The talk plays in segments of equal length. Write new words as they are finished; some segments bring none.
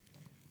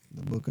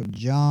the book of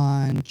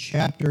John,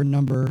 chapter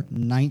number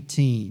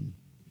 19.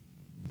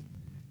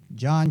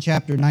 John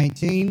chapter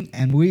 19,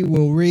 and we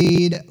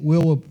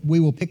will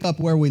pick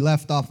up where we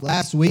left off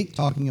last week,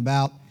 talking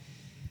about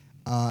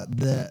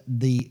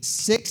the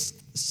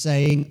sixth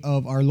saying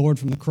of our Lord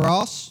from the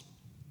cross.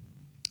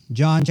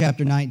 John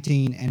chapter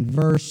 19 and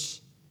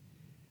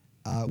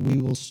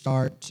we will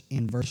start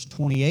in verse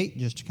 28,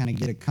 just to kind of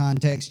get a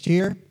context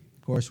here.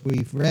 Of course,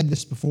 we've read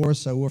this before,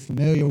 so we're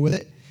familiar with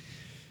it.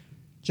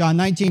 John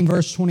 19,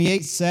 verse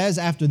 28 says,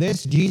 "After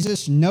this,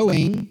 Jesus,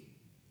 knowing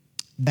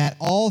that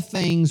all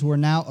things were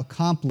now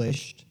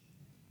accomplished,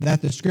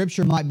 that the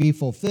scripture might be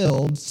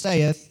fulfilled,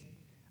 saith,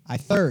 I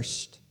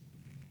thirst.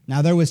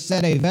 Now there was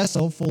set a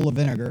vessel full of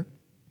vinegar,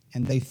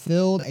 and they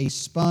filled a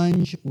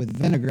sponge with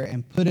vinegar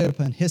and put it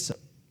upon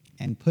hyssop,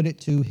 and put it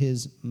to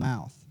his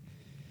mouth.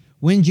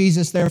 When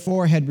Jesus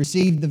therefore had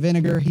received the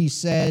vinegar, he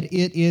said,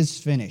 It is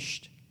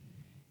finished.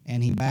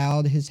 And he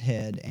bowed his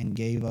head and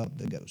gave up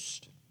the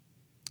ghost."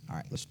 All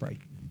right, let's pray.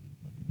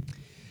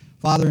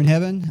 Father in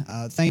heaven,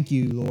 thank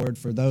you, Lord,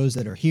 for those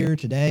that are here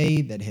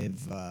today that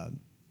have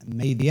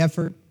made the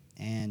effort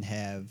and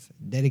have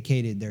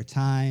dedicated their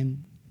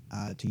time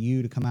to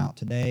you to come out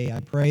today.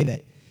 I pray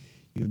that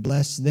you would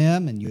bless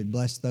them and you would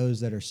bless those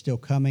that are still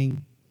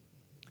coming.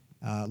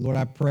 Lord,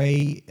 I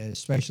pray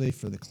especially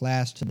for the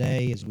class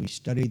today as we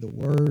study the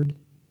Word.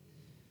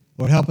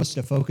 Lord, help us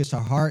to focus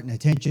our heart and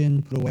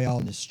attention, put away all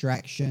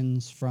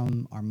distractions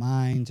from our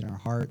minds and our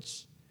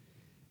hearts.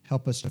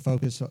 Help us to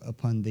focus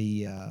upon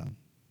the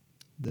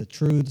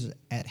truths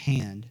at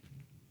hand.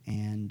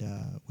 And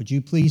would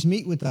you please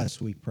meet with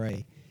us, we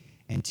pray,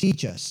 and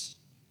teach us.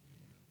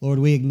 Lord,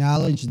 we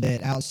acknowledge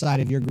that outside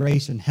of your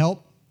grace and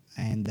help,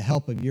 and the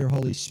help of your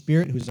Holy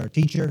Spirit, who's our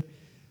teacher,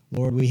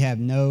 Lord, we have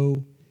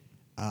no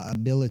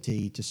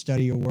ability to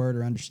study your word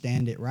or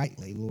understand it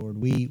rightly.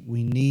 Lord, we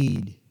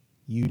need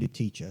you to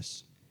teach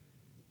us.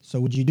 So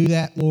would you do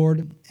that,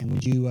 Lord, and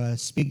would you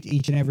speak to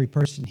each and every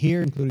person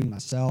here, including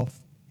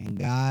myself, and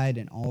guide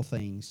in all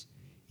things.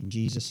 In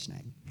Jesus'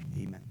 name,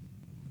 amen.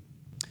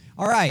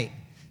 All right,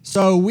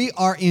 so we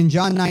are in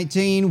John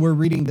 19. We're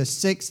reading the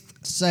sixth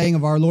saying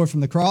of our Lord from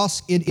the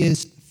cross. It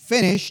is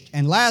finished.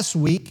 And last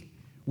week,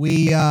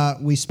 we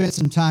spent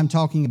some time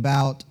talking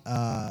about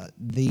one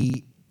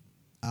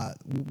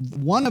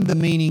of the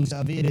meanings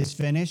of it is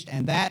finished,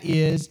 and that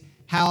is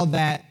how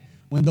that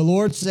when the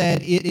Lord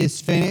said it is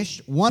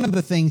finished, one of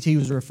the things he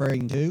was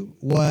referring to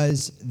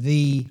was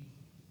the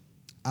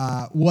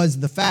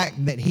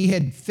fact that he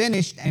had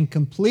finished and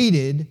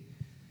completed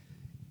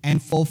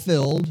and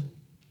fulfilled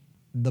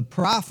the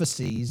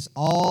prophecies,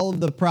 all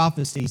the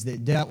prophecies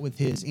that dealt with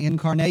his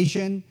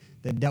incarnation,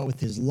 that dealt with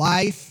his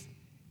life,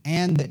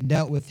 and that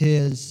dealt with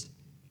his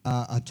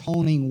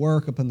atoning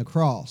work upon the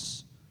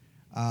cross.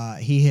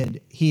 He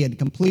had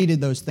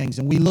completed those things,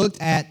 and we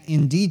looked at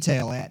in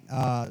detail at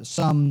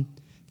some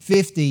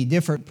 50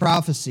 different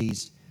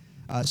prophecies,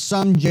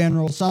 some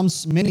general, some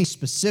many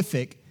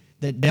specific,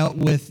 that dealt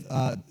with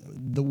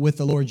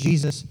the Lord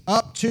Jesus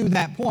up to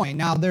that point.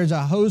 Now, there's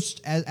a host,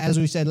 as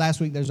we said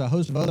last week, there's a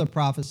host of other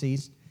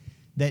prophecies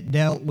that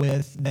deal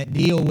with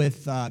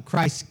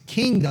Christ's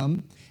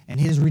kingdom and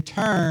his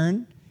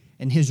return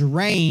and his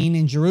reign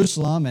in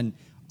Jerusalem and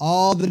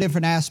all the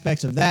different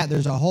aspects of that.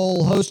 There's a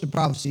whole host of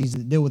prophecies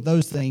that deal with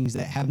those things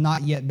that have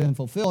not yet been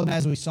fulfilled. And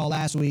as we saw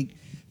last week,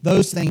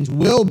 those things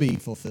will be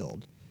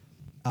fulfilled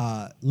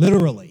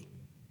literally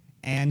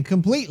and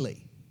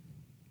completely.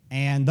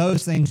 And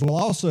those things will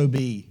also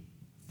be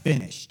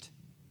finished,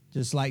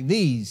 just like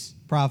these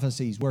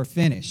prophecies were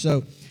finished.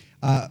 So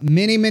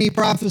many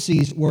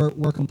prophecies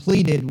were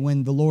completed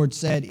when the Lord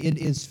said, it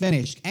is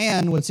finished.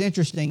 And what's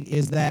interesting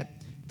is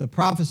that the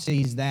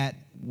prophecies that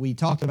we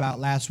talked about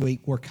last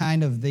week were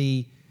kind of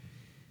the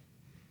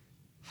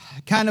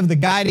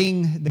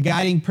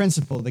guiding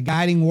principle, the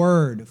guiding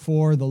word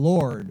for the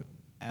Lord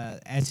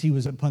as he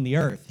was upon the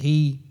earth.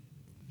 He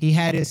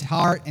had his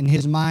heart and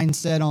his mind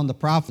set on the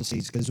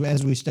prophecies because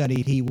as we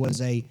studied, he was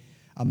a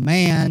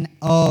man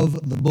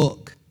of the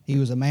book. He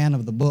was a man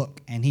of the book,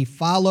 and he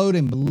followed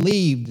and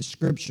believed the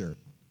Scripture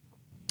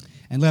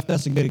and left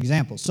us a good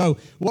example. So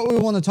what we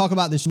want to talk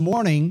about this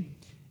morning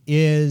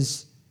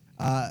is,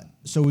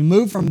 so we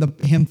move from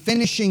him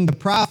finishing the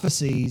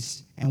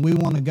prophecies, and we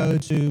want to go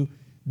to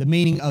the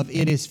meaning of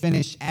it is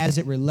finished as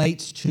it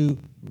relates to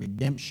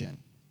redemption.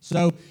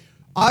 So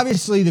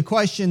obviously, the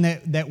question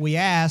that we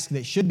ask,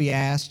 that should be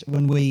asked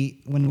when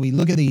we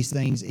look at these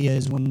things,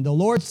 is when the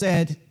Lord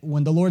said,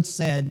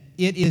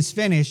 it is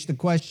finished,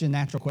 the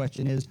natural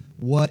question is,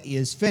 what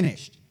is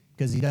finished?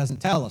 Because he doesn't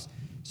tell us.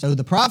 So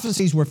the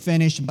prophecies were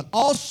finished, but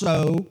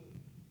also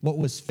what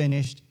was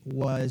finished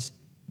was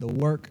the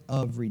work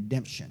of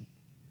redemption.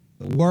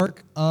 The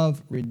work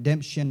of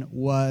redemption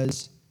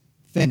was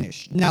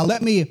finished. Now,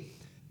 let me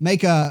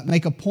make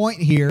a point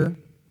here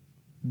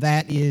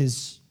that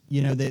is,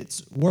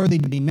 that's worthy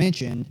to be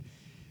mentioned.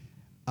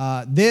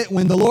 That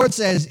when the Lord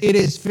says it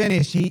is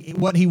finished,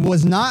 what he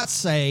was not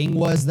saying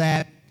was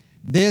that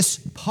this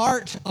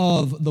part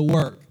of the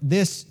work,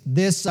 this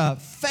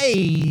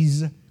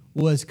phase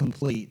was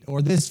complete,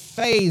 or this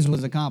phase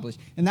was accomplished.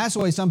 And that's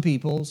the way some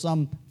people,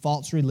 some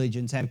false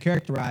religions, have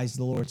characterized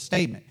the Lord's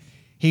statement.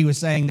 He was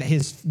saying that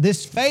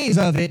this phase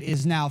of it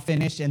is now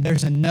finished, and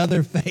there's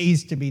another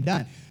phase to be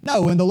done.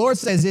 No, when the Lord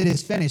says it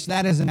is finished,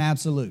 that is an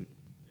absolute.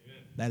 Amen.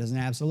 That is an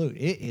absolute.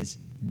 It is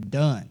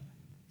done.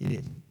 It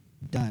is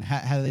done.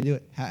 How do they do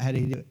it? How do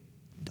you do it?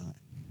 Done.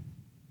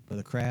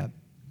 Brother Crabb,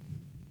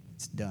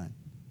 it's done.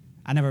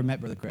 I never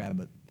met Brother Crabb,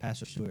 but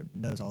Pastor Stewart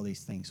does all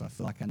these things, so I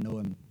feel like I know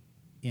him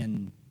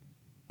in,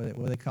 what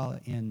do they call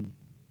it?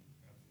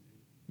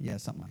 Yeah,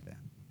 something like that.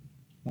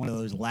 One of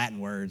those Latin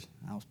words.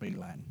 I don't speak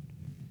Latin.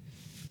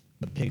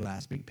 But I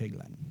speak Pig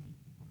Latin.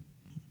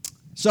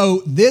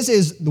 So this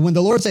is, when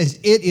the Lord says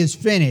it is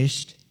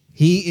finished,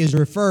 he is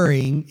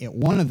referring,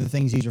 one of the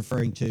things he's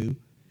referring to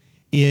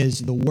is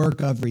the work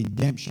of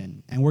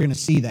redemption. And we're going to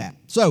see that.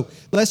 So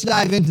let's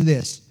dive into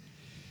this.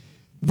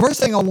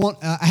 First thing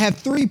I have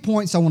 3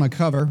 points I want to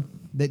cover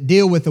that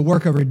deal with the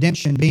work of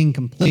redemption being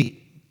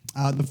complete.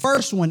 The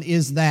first one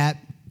is that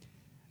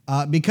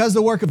because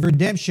the work of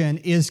redemption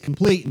is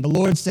complete, and the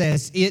Lord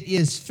says it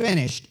is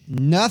finished,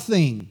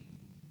 nothing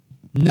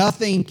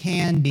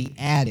can be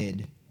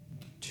added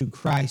to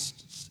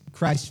Christ's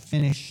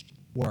finished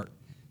work.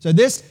 So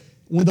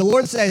when the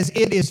Lord says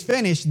it is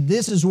finished,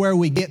 this is where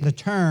we get the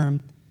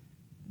term,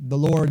 the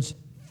Lord's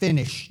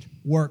finished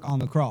work on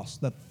the cross.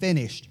 The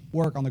finished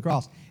work on the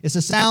cross. It's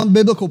a sound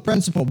biblical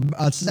principle,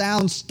 a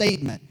sound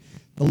statement.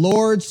 The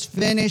Lord's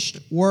finished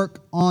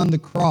work on the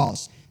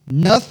cross.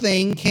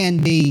 Nothing can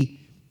be,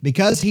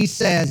 because he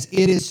says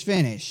it is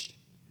finished.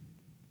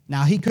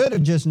 Now, he could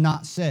have just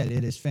not said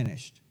it is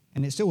finished,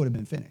 and it still would have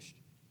been finished.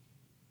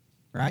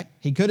 Right?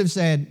 He could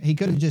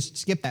have just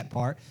skipped that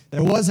part.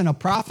 There wasn't a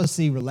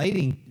prophecy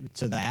relating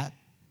to that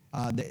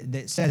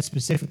that said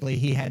specifically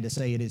he had to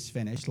say it is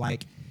finished,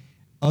 like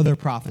other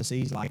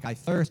prophecies, like I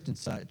thirst and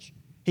such.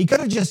 He could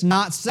have just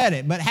not said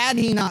it, but had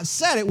he not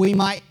said it, we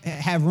might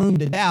have room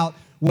to doubt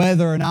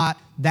whether or not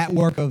that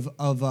work of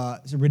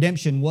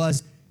redemption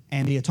was,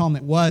 and the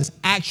atonement was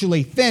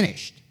actually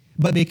finished.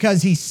 But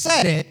because he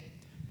said it,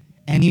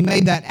 and he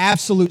made that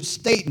absolute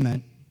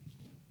statement,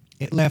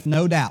 it left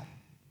no doubt.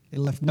 It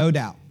left no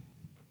doubt.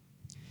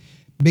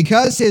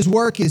 Because his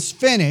work is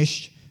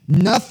finished,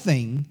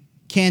 nothing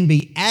can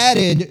be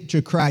added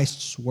to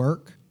Christ's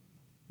work.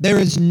 There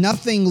is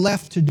nothing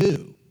left to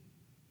do.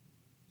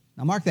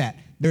 Now mark that.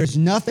 There is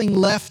nothing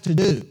left to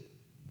do.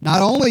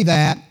 Not only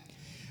that,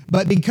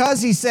 but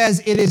because he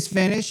says it is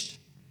finished,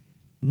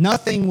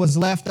 nothing was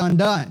left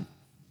undone.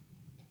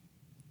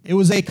 It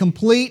was a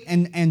complete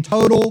and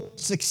total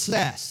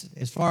success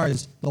as far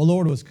as the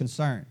Lord was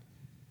concerned.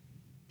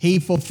 He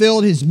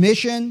fulfilled his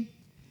mission,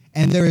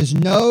 and there is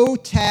no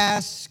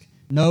task,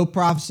 no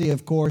prophecy,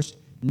 of course,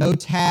 no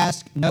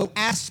task, no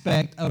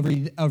aspect of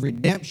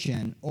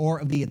redemption or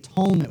of the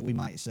atonement, we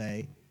might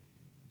say,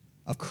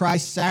 of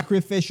Christ's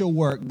sacrificial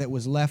work that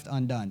was left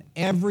undone.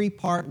 Every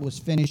part was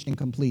finished and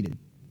completed.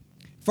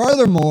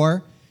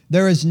 Furthermore,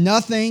 there is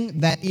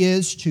nothing that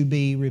is to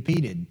be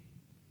repeated.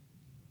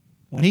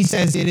 When he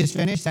says it is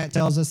finished, that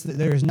tells us that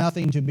there is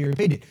nothing to be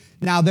repeated.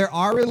 Now, there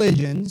are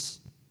religions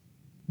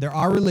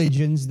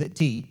that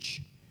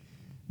teach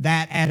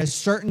that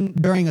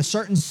during a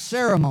certain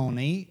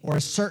ceremony or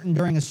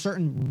during a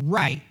certain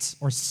rite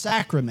or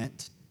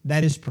sacrament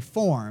that is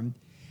performed,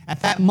 at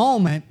that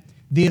moment,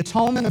 the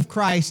atonement of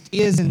Christ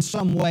is in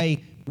some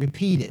way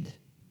repeated.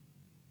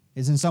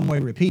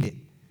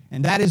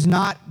 And that is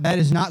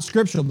not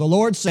scriptural. The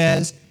Lord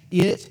says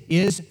it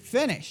is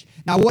finished.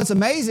 Now, what's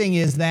amazing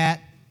is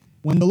that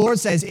when the Lord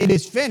says it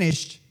is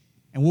finished,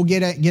 and we'll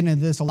get into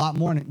this a lot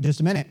more in just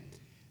a minute,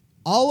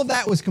 all of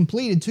that was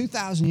completed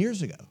 2,000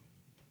 years ago.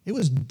 It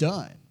was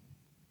done.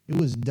 It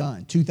was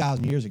done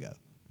 2,000 years ago.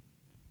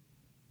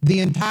 The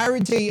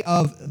entirety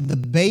of the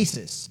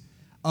basis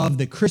of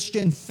the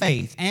Christian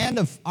faith and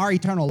of our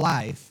eternal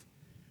life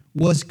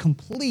was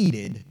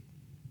completed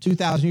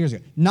 2,000 years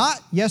ago.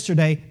 Not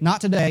yesterday,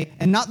 not today,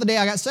 and not the day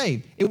I got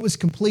saved. It was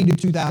completed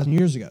 2,000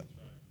 years ago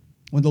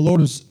when the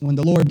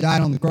Lord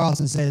died on the cross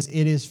and says,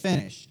 it is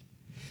finished.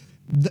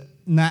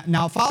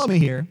 Now follow me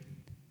here.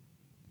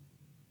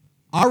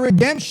 Our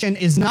redemption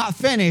is not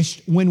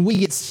finished when we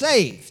get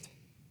saved.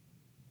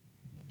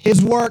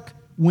 His work,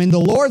 when the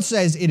Lord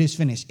says it is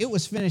finished, it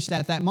was finished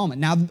at that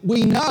moment. Now,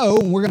 we know,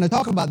 and we're going to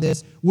talk about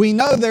this, we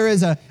know there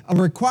is a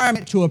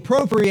requirement to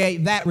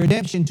appropriate that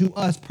redemption to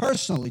us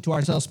personally, to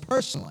ourselves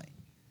personally.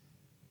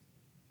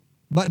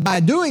 But by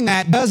doing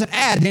that doesn't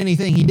add to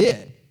anything he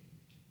did.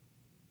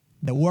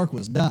 The work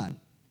was done.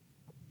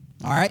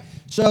 All right?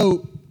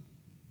 So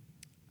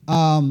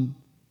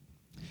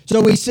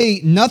we see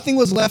nothing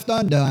was left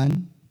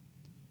undone.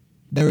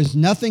 There is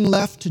nothing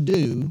left to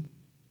do.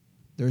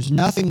 There's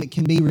nothing that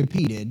can be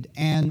repeated.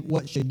 And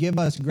what should give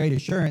us great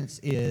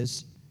assurance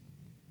is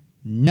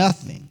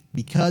nothing,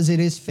 because it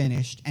is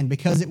finished and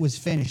because it was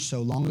finished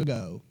so long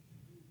ago,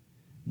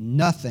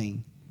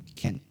 nothing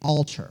can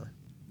alter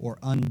or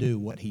undo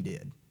what he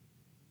did.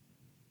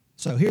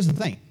 So here's the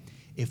thing.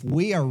 If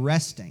we are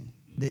resting,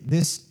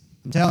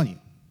 I'm telling you,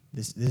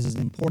 this is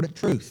an important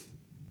truth.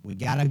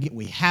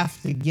 We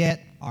have to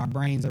get our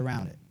brains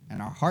around it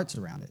and our hearts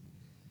around it.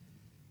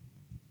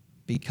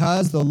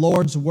 Because the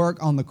Lord's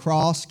work on the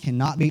cross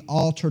cannot be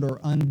altered or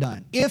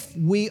undone. If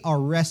we are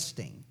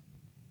resting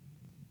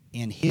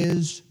in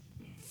His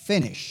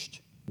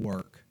finished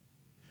work,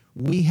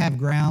 we have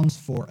grounds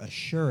for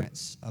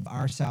assurance of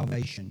our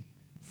salvation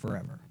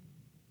forever.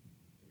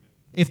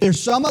 If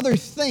there's some other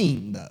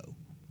thing, though,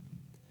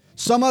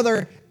 some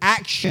other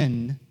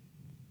action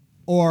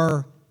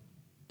or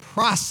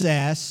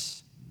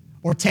process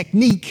or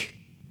technique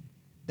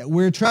that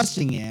we're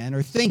trusting in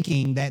or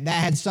thinking that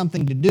had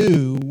something to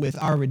do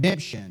with our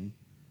redemption,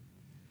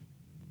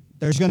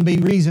 there's going to be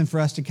reason for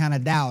us to kind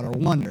of doubt or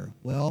wonder.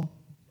 Well,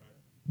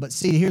 but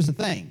see, here's the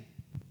thing.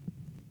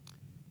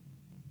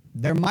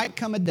 There might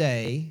come a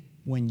day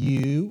when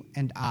you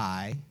and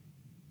I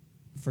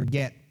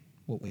forget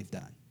what we've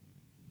done.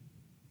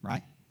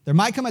 Right? There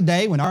might come a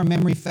day when our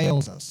memory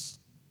fails us.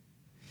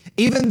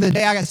 Even the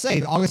day I got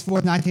saved, August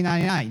 4th,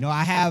 1999,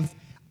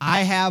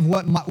 I have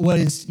what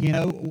is,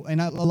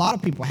 and a lot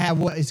of people have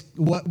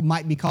what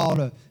might be called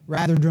a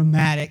rather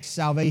dramatic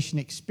salvation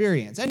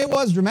experience. And it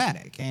was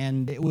dramatic,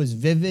 and it was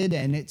vivid,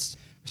 and it's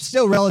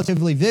still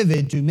relatively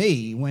vivid to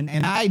me.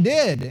 And I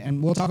did,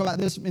 and we'll talk about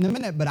this in a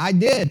minute, but I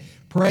did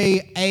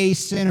pray a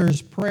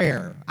sinner's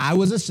prayer. I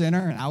was a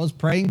sinner, and I was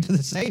praying to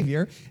the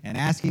Savior and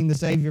asking the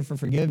Savior for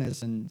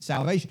forgiveness and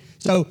salvation.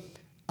 So,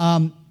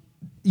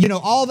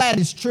 all that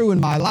is true in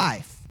my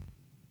life.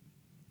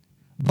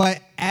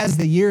 But as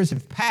the years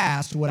have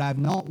passed, what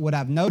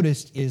I've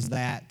noticed is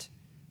that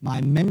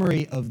my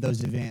memory of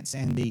those events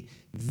and the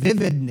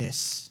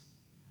vividness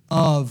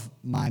of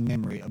my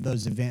memory of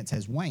those events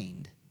has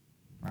waned,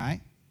 right?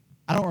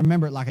 I don't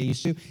remember it like I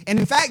used to. And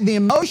in fact, the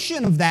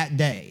emotion of that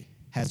day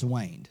has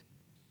waned.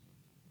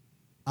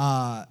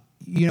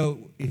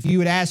 If you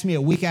would ask me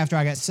a week after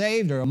I got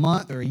saved or a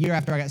month or a year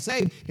after I got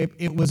saved,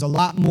 it was a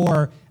lot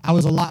more, I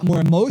was a lot more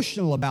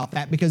emotional about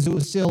that because it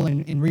was still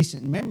in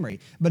recent memory.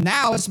 But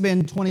now it's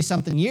been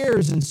 20-something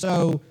years, and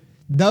so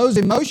those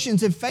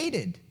emotions have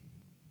faded.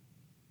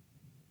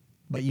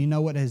 But you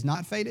know what has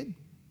not faded?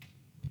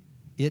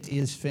 It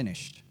is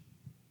finished.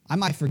 I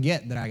might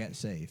forget that I got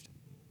saved.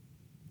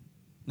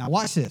 Now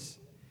watch this.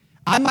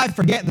 I might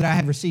forget that I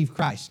have received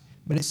Christ,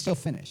 but it's still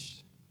finished.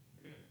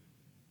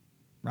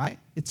 Right?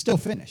 It's still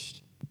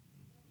finished.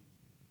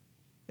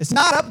 It's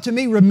not up to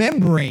me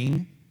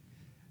remembering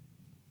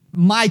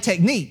my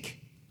technique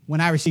when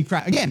I receive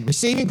Christ. Again,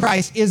 receiving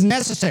Christ is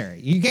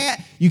necessary. You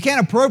can't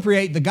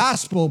appropriate the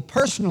gospel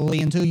personally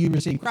until you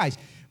receive Christ.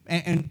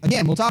 And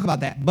again, we'll talk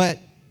about that. But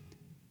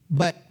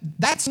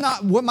that's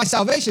not what my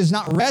salvation is,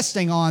 not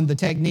resting on the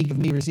technique of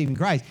me receiving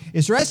Christ.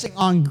 It's resting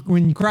on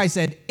when Christ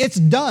said, it's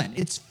done,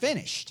 it's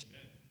finished.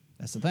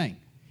 That's the thing.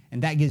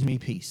 And that gives me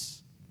peace.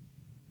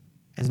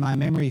 As my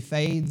memory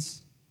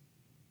fades,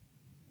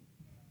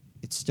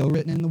 it's still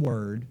written in the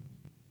Word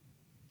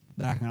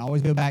that I can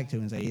always go back to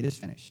and say, it is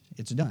finished.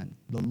 It's done.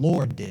 The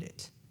Lord did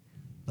it.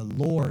 The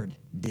Lord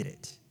did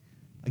it.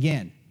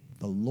 Again,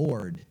 the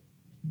Lord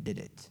did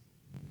it.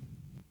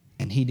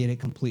 And He did it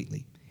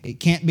completely. It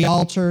can't be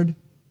altered,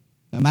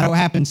 no matter what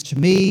happens to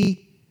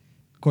me.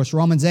 Of course,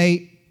 Romans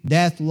 8,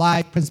 death,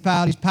 life,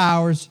 principalities,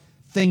 powers,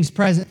 things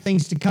present,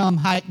 things to come,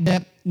 height,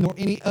 depth, nor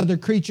any other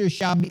creature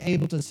shall be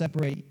able to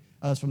separate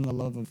us from the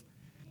love of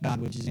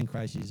God which is in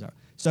Christ Jesus.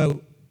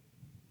 So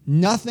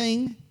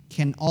nothing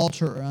can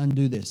alter or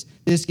undo this.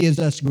 This gives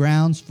us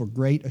grounds for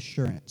great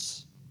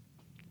assurance.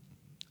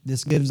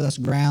 This gives us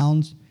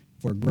grounds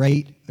for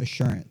great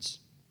assurance.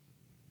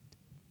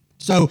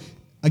 So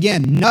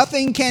again,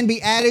 nothing can be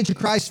added to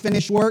Christ's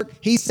finished work.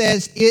 He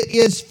says it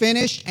is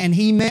finished, and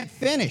He meant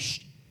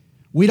finished.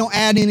 We don't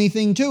add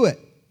anything to it.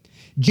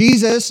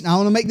 Jesus, now I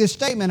want to make this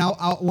statement,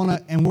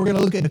 and we're going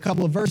to look at a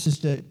couple of verses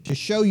to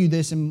show you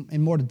this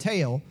in more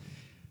detail.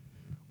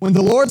 When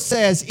the Lord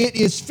says, it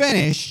is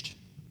finished,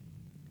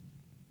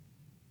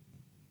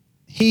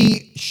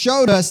 He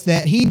showed us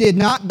that He did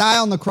not die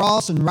on the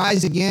cross and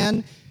rise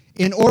again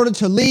in order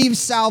to leave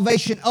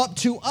salvation up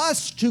to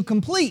us to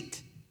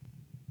complete.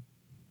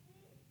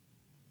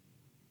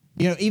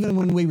 Even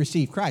when we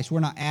receive Christ, we're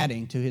not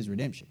adding to His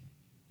redemption.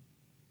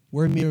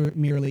 We're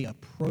merely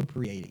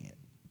appropriating it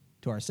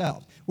to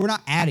ourselves. We're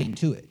not adding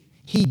to it.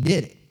 He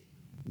did it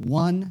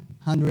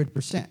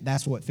 100%.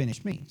 That's what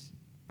finished means.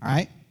 All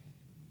right?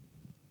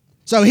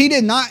 So he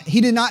did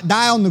not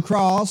die on the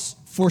cross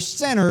for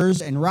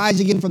sinners and rise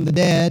again from the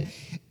dead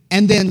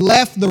and then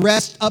left the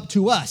rest up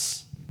to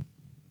us.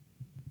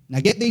 Now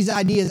we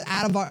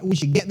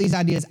should get these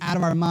ideas out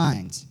of our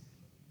minds.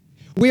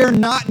 We are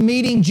not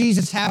meeting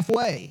Jesus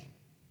halfway.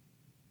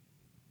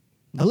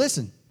 Now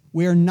listen,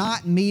 we are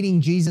not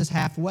meeting Jesus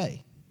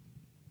halfway.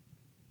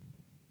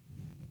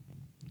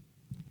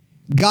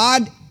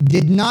 God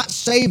did not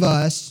save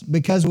us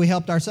because we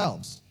helped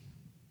ourselves.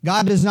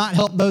 God does not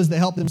help those that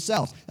help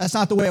themselves. That's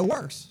not the way it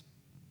works.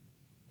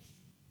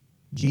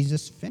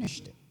 Jesus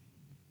finished it.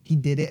 He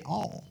did it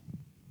all.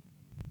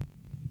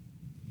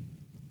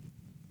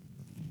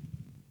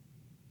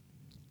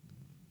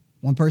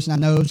 One person I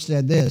know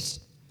said this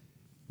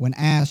when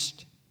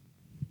asked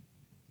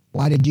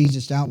Why did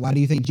Jesus die? Why do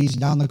you think Jesus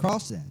died on the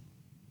cross then?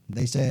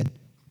 They said,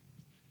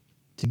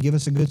 to give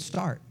us a good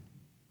start.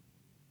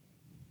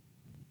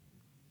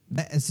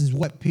 This is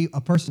what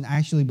a person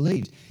actually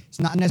believes. It's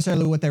not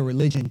necessarily what their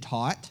religion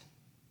taught,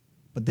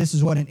 but this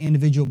is what an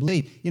individual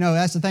believes. You know,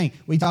 that's the thing.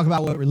 We talk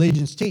about what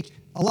religions teach.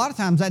 A lot of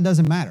times that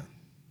doesn't matter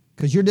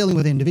because you're dealing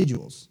with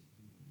individuals,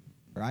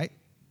 right?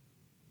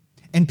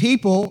 And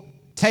people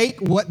take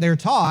what they're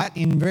taught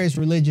in various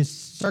religious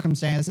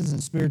circumstances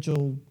and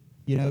spiritual,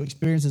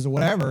 experiences or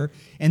whatever,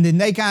 and then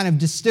they kind of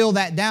distill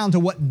that down to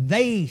what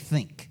they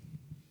think.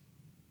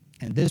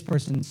 And this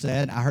person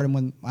said, I heard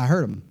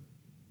them.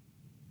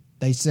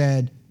 They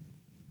said,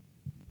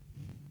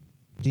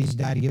 Jesus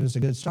died to give us a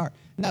good start.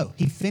 No,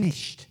 he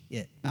finished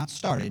it, not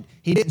started.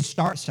 He didn't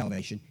start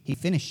salvation. He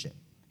finished it.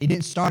 He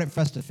didn't start it for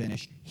us to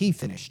finish. He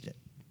finished it.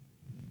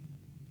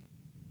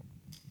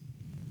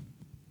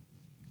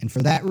 And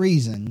for that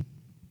reason,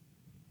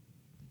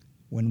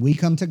 when we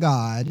come to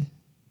God,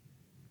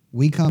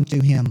 we come to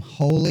him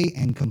wholly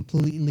and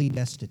completely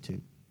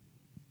destitute.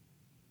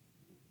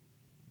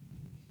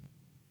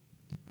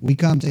 We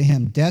come to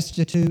him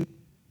destitute,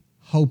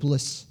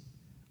 hopeless,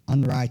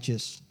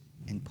 unrighteous,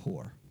 and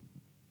poor.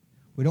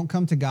 We don't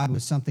come to God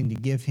with something to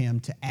give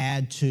him to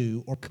add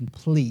to or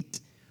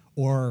complete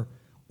or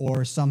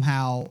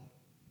somehow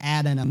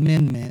add an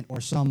amendment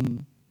or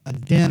some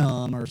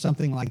addendum or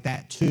something like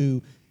that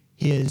to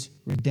his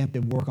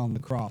redemptive work on the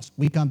cross.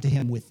 We come to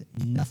him with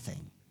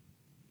nothing.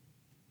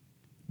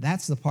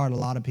 That's the part a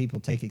lot of people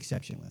take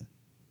exception with.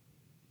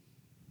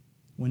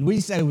 When we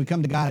say we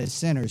come to God as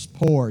sinners,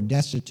 poor,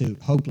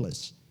 destitute,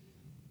 hopeless,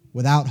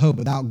 without hope,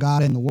 without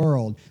God in the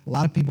world, a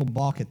lot of people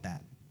balk at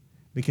that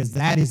because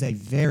that is a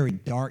very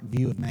dark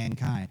view of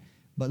mankind.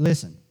 But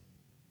listen,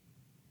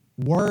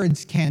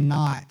 words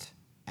cannot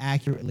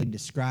accurately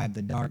describe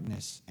the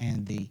darkness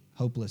and the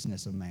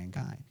hopelessness of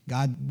mankind.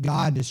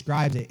 God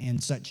describes it in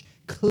such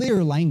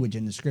clear language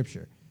in the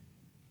Scripture.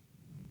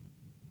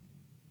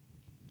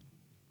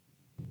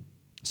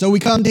 So we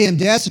come to him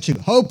destitute,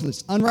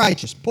 hopeless,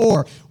 unrighteous,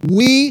 poor.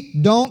 We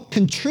don't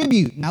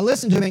contribute. Now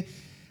listen to me.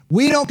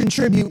 We don't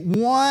contribute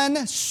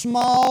one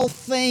small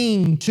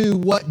thing to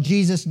what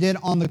Jesus did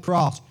on the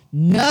cross.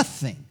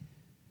 Nothing.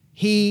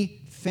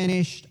 He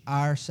finished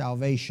our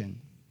salvation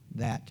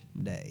that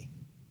day.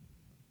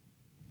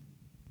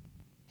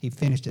 He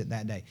finished it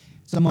that day.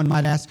 Someone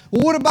might ask,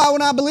 well, what about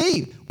when I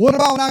believed? What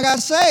about when I got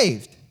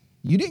saved?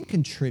 You didn't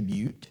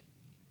contribute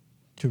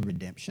to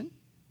redemption.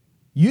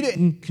 You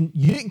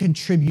didn't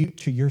contribute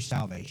to your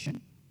salvation.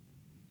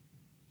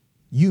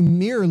 You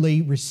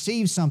merely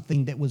received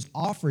something that was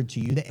offered to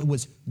you, that it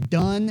was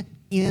done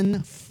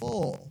in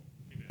full.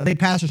 I think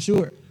Pastor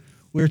Stewart,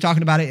 we were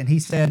talking about it, and he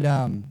said,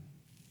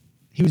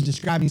 he was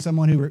describing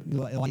someone who,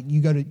 like,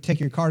 you go to take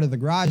your car to the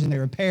garage and they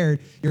repaired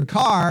your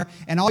car,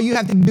 and all you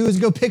have to do is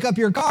go pick up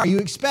your car. You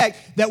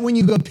expect that when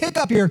you go pick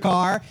up your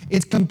car,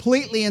 it's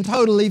completely and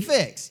totally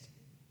fixed,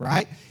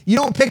 right? You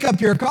don't pick up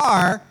your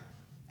car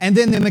and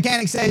then the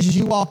mechanic says as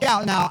you walk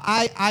out, now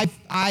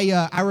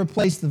I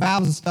replaced the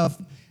valves and stuff,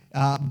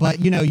 but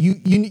you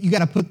got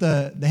to put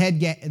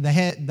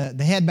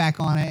the head back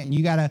on it, and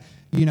you got to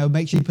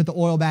make sure you put the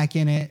oil back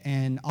in it,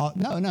 and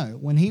no.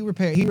 When he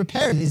repairs,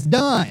 it's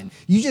done.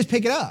 You just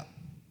pick it up.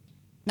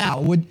 Now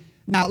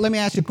let me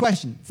ask you a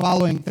question.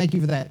 Thank you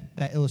for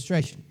that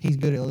illustration. He's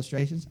good at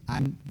illustrations.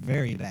 I'm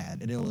very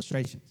bad at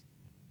illustrations.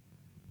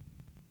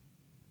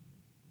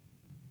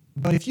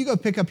 But if you go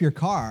pick up your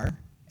car,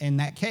 in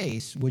that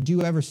case, would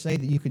you ever say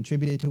that you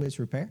contributed to its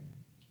repair?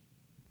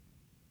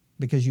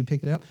 Because you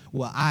picked it up?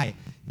 Well, I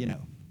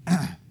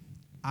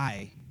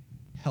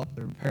helped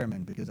the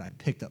repairman because I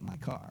picked up my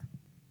car.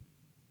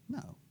 No.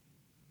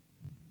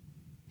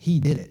 He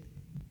did it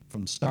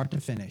from start to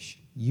finish.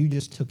 You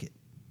just took it.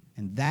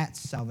 And that's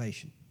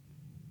salvation.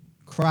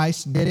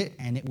 Christ did it,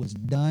 and it was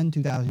done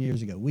 2,000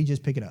 years ago. We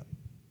just pick it up.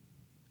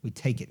 We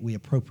take it. We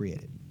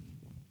appropriate it.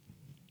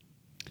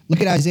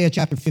 Look at Isaiah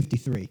chapter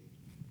 53.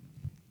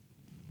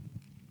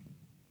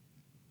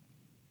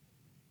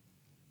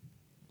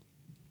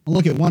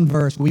 Look at one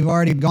verse. We've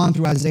already gone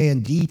through Isaiah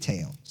in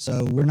detail,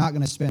 so we're not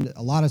going to spend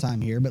a lot of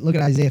time here, but look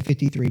at Isaiah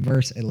 53,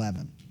 verse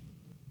 11.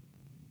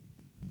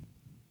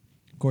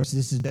 Of course,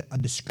 this is a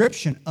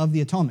description of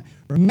the atonement.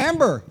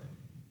 Remember,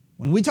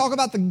 when we talk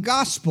about the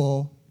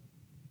gospel,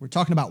 we're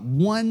talking about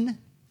one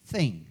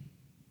thing.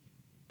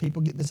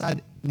 People get this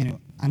idea. Anyway,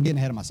 I'm getting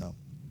ahead of myself.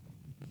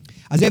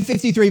 Isaiah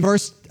 53,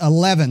 verse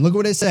 11. Look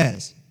what it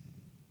says.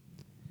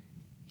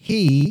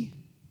 He,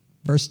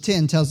 verse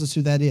 10 tells us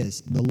who that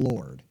is, the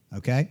Lord.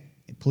 Okay?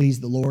 It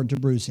pleased the Lord to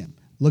bruise him.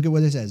 Look at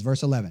what it says,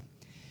 verse 11.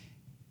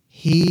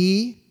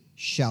 He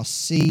shall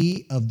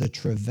see of the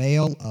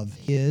travail of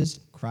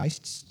his,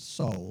 Christ's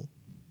soul.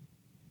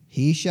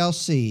 He shall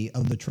see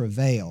of the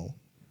travail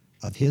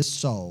of his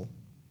soul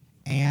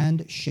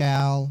and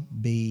shall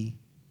be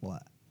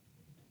what?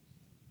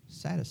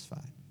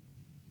 Satisfied.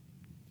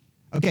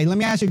 Okay, let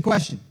me ask you a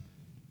question.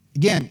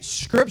 Again,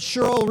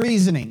 scriptural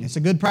reasoning. It's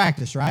a good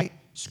practice, right?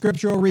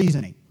 Scriptural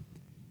reasoning.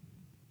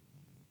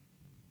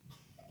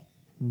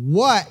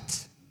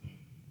 What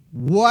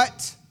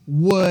What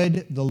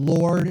would the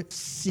Lord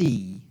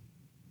see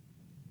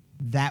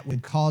that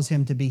would cause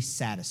him to be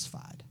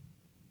satisfied?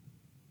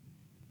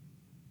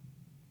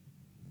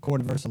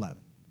 According to verse 11.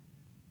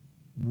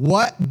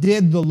 What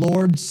did the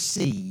Lord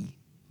see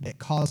that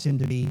caused him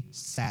to be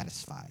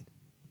satisfied?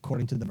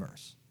 According to the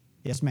verse.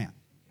 Yes, ma'am.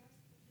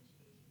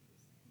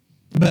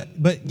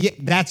 But yeah,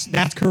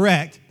 that's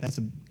correct. That's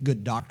a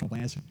good doctrinal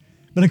answer.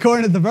 But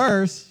according to the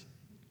verse,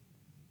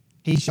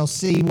 he shall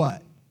see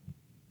what?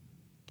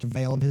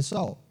 Travail of his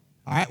soul.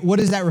 All right, what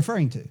is that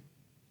referring to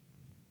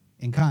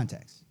in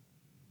context?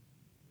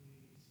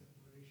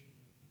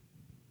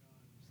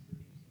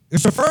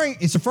 It's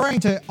referring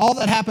to all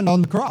that happened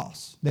on the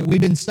cross that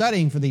we've been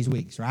studying for these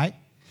weeks, right?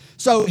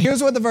 So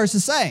here's what the verse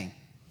is saying.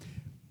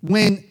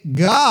 When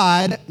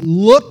God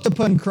looked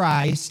upon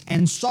Christ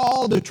and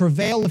saw the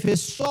travail of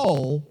his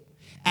soul,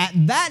 at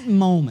that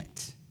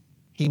moment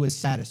he was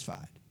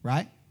satisfied,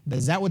 right?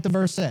 Is that what the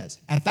verse says?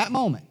 At that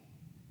moment.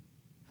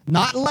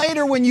 Not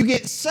later when you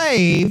get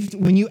saved,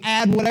 when you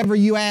add whatever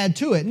you add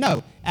to it.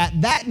 No, at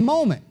that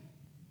moment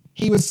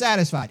he was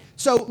satisfied.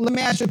 So let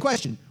me ask you a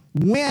question.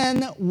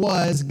 When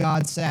was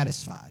God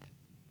satisfied?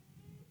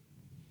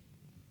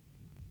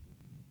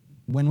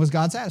 When was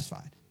God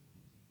satisfied?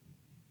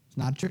 It's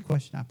not a trick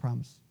question, I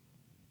promise.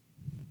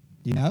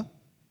 Do you know?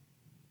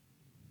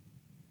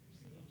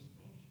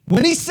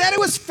 When he said it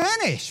was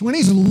finished, when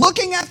he's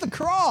looking at the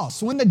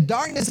cross, when the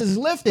darkness is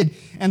lifted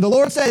and the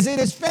Lord says it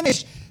is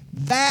finished,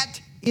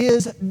 that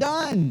is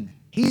done.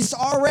 He's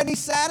already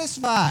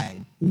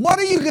satisfied. What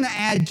are you going to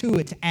add to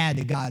it to add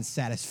to God's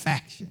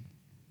satisfaction?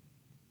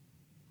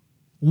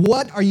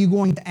 What are you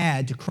going to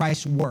add to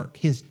Christ's work,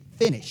 his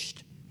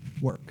finished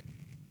work,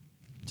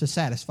 to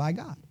satisfy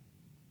God?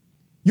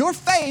 Your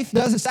faith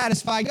doesn't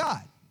satisfy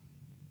God.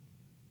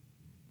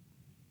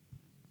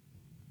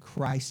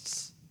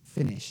 Christ's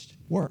finished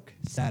work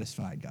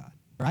satisfied God,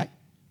 right?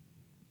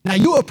 Now,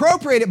 you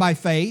appropriate it by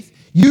faith.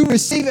 You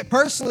receive it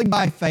personally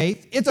by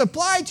faith. It's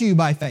applied to you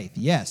by faith,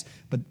 yes.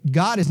 But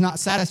God is not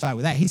satisfied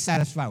with that. He's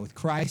satisfied with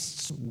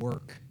Christ's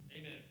work.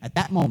 Amen. At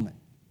that moment,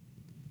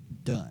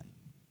 done.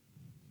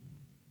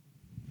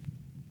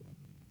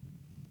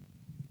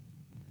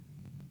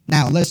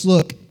 Now, let's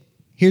look.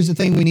 Here's the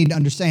thing we need to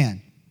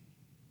understand.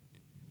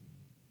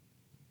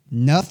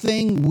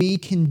 Nothing we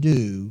can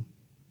do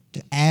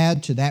to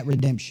add to that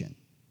redemption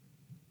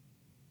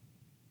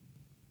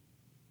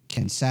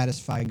can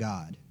satisfy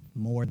God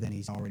more than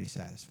he's already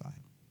satisfied.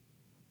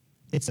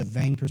 It's a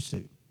vain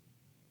pursuit.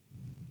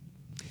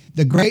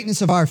 The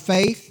greatness of our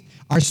faith,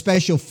 our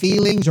special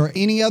feelings, or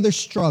any other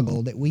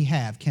struggle that we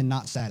have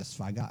cannot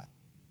satisfy God.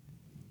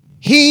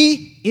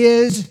 He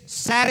is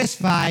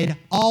satisfied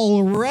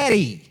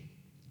already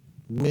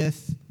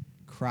with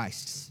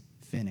Christ's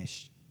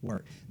finished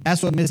work.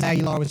 That's what Ms.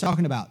 Aguilar was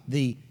talking about.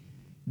 The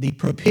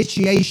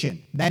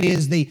propitiation, that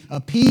is the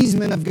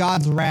appeasement of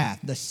God's wrath,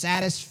 the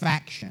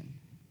satisfaction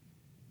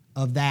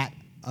of that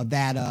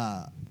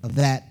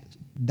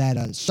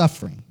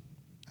suffering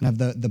and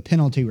of the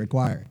penalty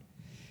required.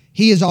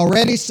 He is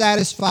already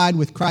satisfied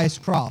with Christ's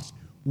cross.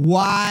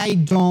 Why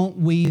don't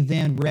we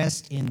then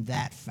rest in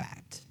that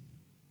fact?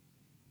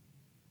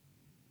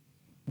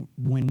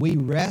 When we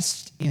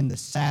rest in the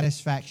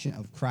satisfaction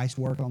of Christ's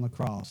work on the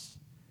cross,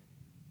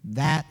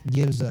 that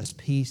gives us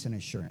peace and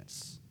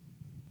assurance.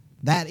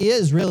 That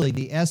is really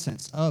the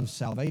essence of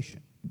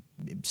salvation,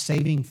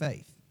 saving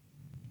faith,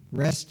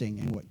 resting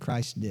in what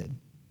Christ did.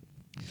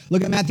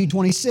 Look at Matthew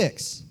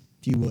 26,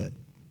 if you would.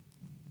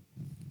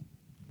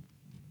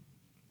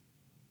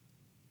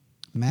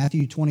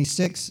 Matthew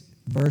 26,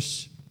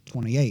 verse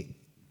 28.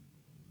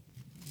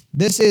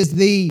 This is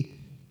the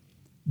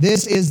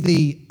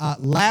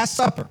Last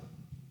Supper.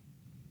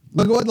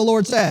 Look at what the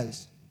Lord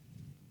says.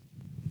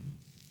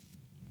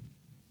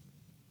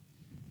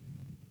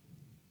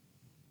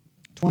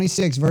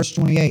 Verse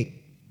 28.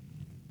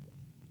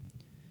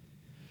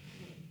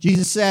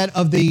 Jesus said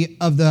of the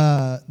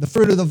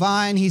fruit of the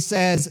vine, he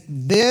says,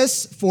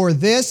 For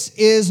this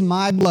is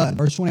my blood.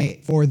 Verse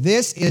 28. For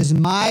this is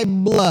my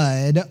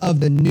blood of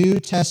the New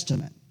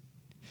Testament,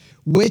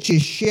 which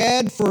is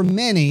shed for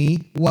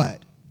many,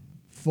 what?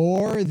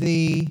 For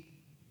the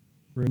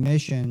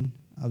remission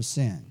of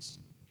sins.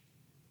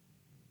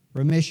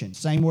 Remission,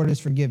 same word as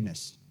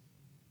forgiveness.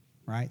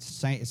 Right?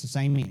 It's the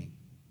same meaning.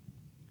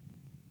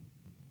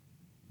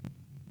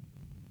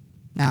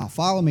 Now,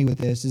 follow me with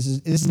this. This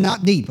is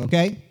not deep,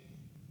 okay?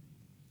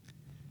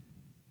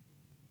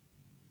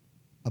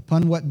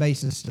 Upon what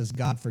basis does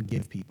God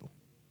forgive people,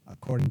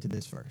 according to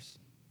this verse?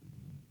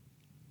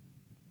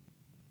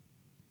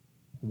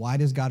 Why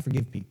does God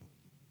forgive people?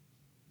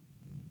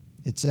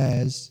 It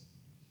says,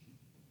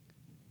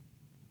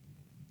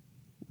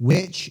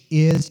 which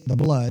is the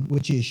blood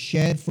which is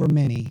shed for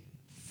many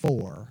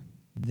for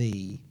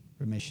the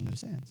remission of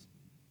sins.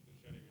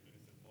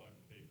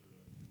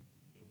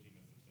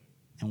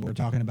 And we're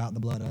talking about the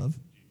blood of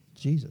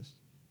Jesus.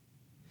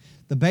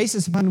 The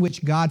basis upon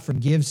which God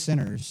forgives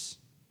sinners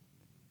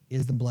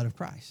is the blood of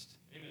Christ,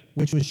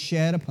 which was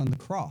shed upon the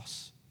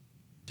cross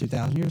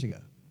 2,000 years ago,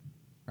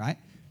 right?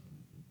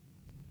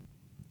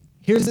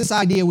 here's this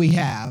idea we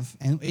have,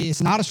 and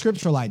it's not a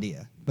scriptural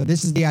idea, but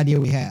this is the idea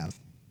we have.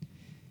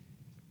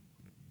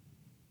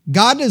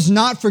 God does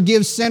not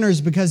forgive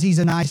sinners because he's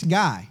a nice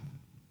guy.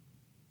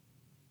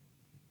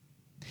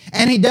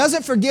 And he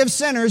doesn't forgive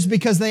sinners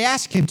because they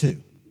ask him to.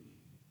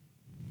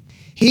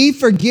 He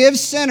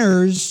forgives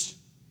sinners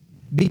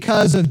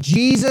because of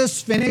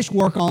Jesus' finished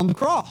work on the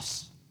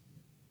cross.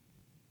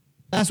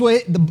 That's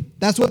what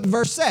the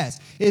verse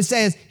says. It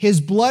says, his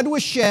blood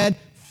was shed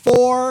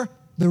for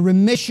the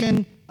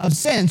remission of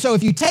sin. So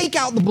if you take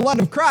out the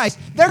blood of Christ,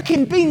 there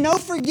can be no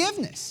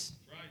forgiveness.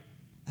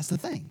 That's the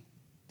thing.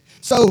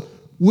 So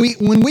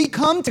when we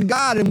come to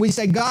God and we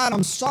say, God,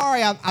 I'm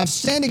sorry, I've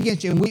sinned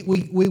against you, and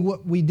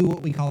we do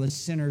what we call the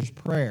sinner's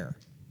prayer.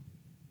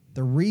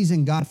 The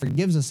reason God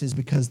forgives us is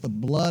because the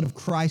blood of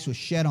Christ was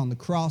shed on the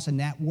cross and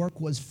that work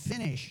was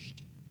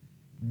finished.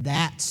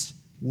 That's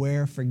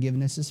where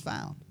forgiveness is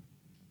found.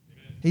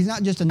 Amen. He's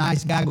not just a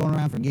nice guy going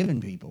around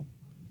forgiving people.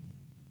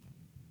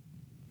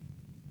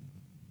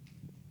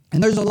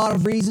 And there's a lot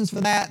of reasons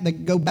for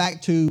that go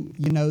back to,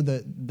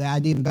 the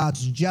idea of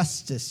God's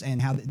justice and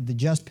how the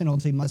just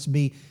penalty must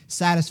be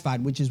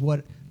satisfied, which is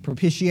what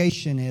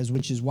propitiation is,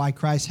 which is why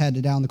Christ had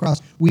to die on the cross.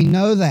 We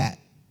know that.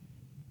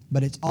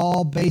 But it's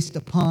all based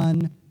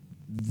upon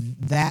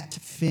that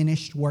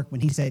finished work when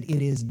he said, it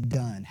is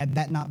done. Had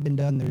that not been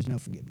done, there's no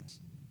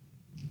forgiveness.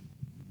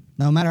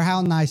 No matter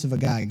how nice of a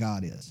guy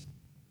God is.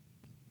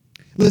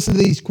 Listen to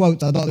these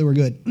quotes. I thought they were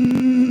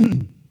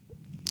good.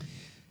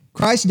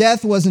 Christ's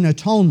death was an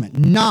atonement,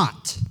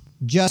 not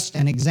just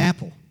an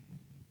example.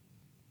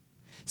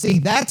 See,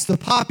 that's the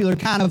popular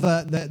kind of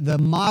the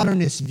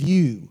modernist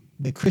view,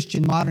 the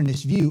Christian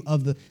modernist view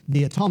of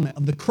the atonement,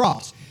 of the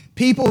cross.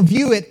 People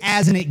view it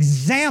as an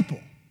example.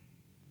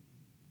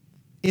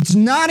 It's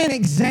not an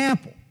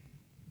example.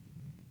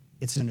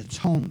 It's an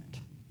atonement.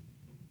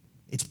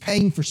 It's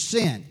paying for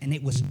sin, and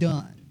it was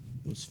done.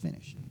 It was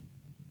finished.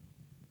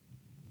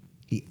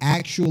 He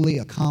actually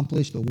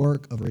accomplished the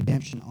work of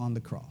redemption on the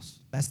cross.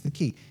 That's the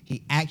key.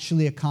 He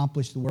actually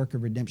accomplished the work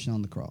of redemption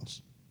on the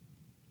cross.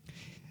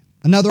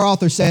 Another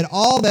author said,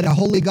 all that a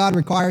holy God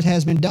requires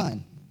has been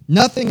done.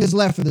 Nothing is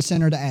left for the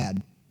sinner to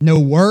add. No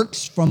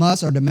works from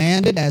us are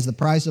demanded as the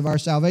price of our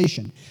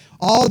salvation.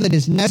 All that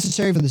is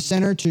necessary for the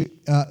sinner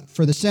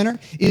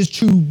is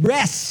to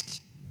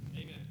rest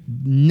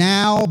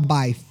now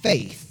by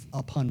faith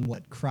upon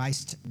what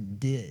Christ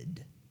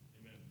did.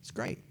 Amen. It's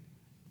great.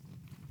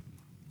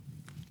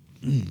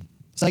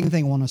 Second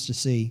thing I want us to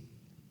see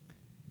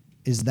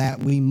is that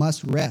we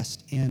must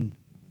rest in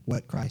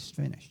what Christ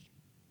finished.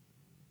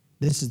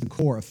 This is the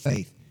core of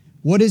faith.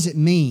 What does it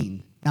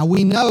mean? Now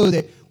we know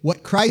that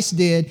what Christ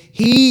did,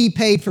 he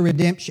paid for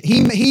redemption.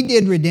 He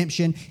did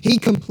redemption. He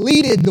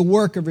completed the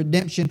work of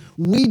redemption.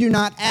 We do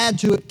not add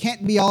to it.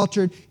 Can't be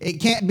altered.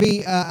 It can't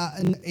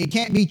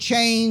be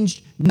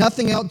changed.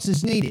 Nothing else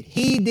is needed.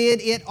 He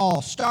did it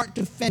all, start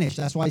to finish.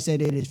 That's why he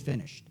said it is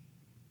finished.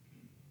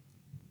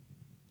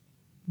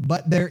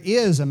 But there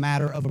is a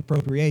matter of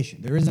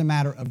appropriation. There is a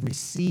matter of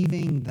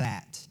receiving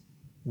that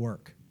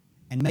work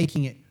and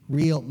making it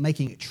real,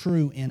 making it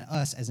true in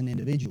us as an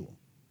individual.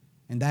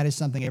 And that is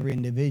something every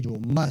individual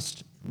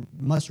must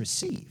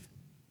receive.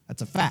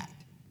 That's a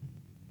fact.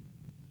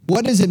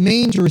 What does it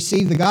mean to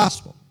receive the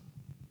gospel?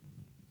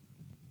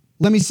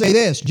 Let me say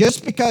this.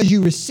 Just because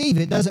you receive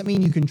it doesn't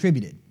mean you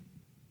contributed.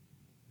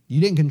 You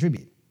didn't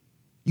contribute.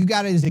 You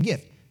got it as a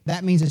gift.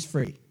 That means it's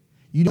free.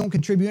 You don't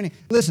contribute anything.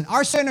 Listen,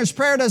 our sinner's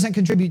prayer doesn't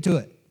contribute to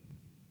it.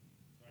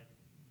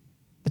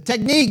 The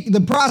technique,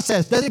 the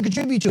process doesn't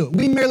contribute to it.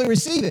 We merely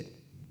receive it.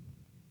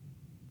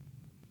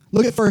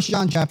 Look at 1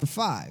 John chapter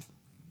 5.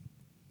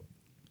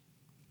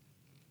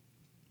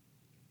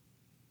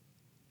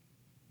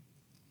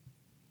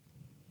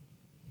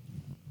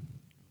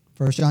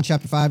 1 John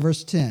chapter 5,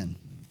 verse 10.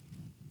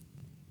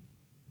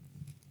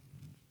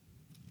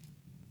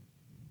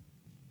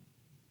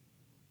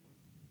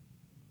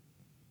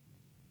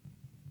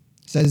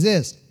 It says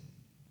this,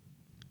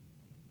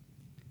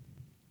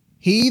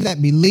 he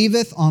that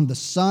believeth on the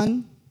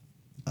Son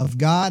of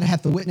God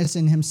hath a witness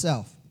in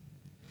himself.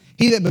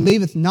 He that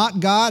believeth not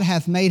God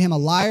hath made him a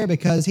liar,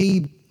 because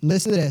he,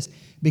 listen to this,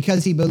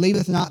 because he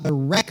believeth not the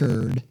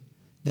record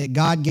that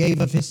God gave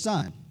of his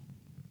Son.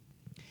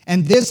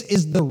 And this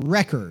is the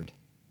record,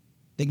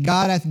 that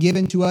God hath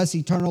given to us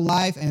eternal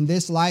life, and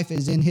this life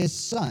is in his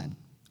Son.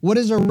 What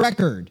is a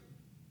record?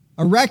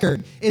 A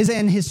record is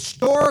an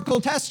historical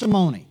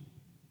testimony,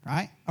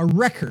 right? A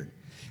record.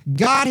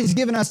 God has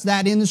given us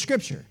that in the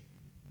Scripture.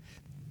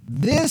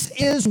 This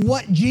is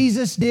what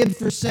Jesus did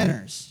for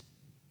sinners.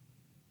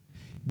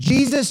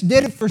 Jesus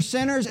did it for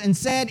sinners and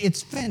said,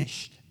 it's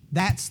finished.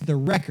 That's the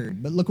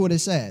record. But look what it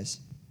says.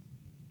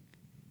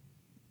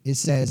 It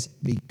says,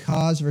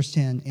 because, verse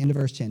 10, end of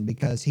verse 10,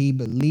 because he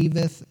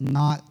believeth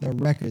not the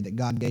record that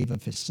God gave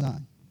of his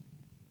Son.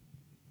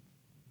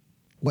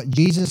 What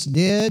Jesus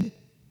did,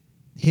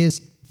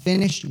 his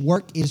finished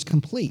work is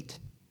complete.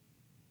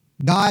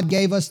 God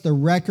gave us the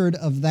record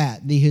of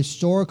that, the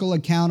historical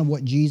account of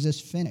what Jesus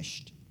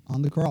finished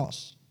on the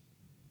cross.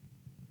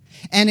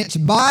 And it's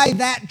by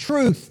that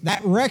truth,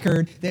 that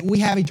record, that we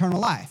have eternal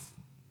life.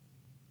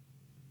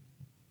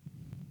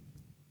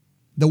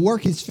 The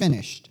work is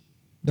finished.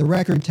 The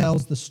record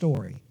tells the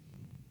story.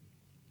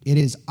 It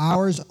is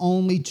ours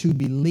only to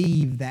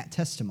believe that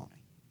testimony.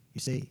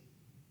 You see?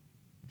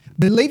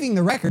 Believing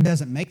the record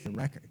doesn't make the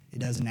record. It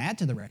doesn't add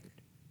to the record.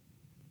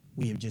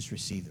 We have just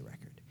received the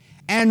record.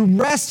 And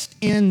rest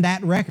in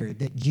that record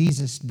that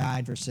Jesus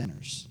died for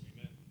sinners.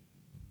 Amen.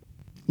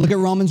 Look at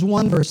Romans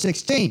 1, verse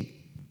 16,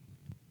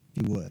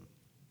 if you would.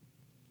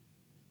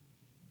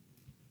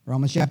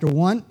 Romans chapter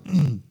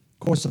 1, of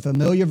course, a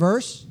familiar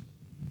verse,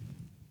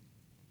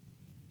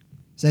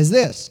 says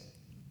this.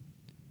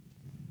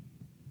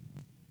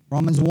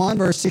 Romans 1,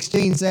 verse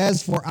 16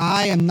 says, "For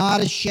I am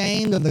not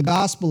ashamed of the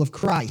gospel of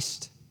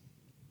Christ."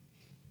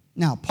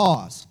 Now,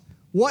 pause.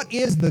 What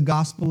is the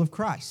gospel of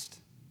Christ?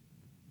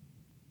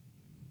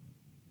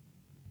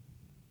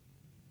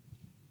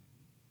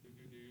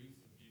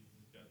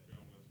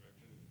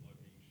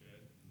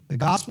 The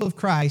gospel of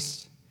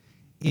Christ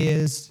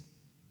is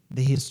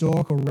the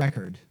historical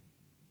record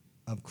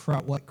of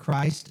what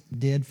Christ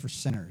did for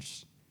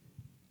sinners.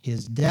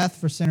 His death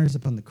for sinners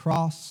upon the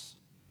cross,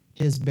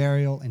 His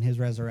burial, and His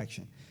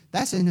resurrection.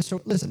 That's in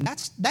historic. Listen,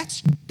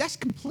 that's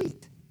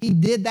complete. He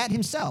did that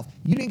Himself.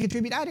 You didn't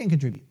contribute, I didn't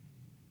contribute.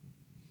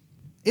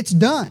 It's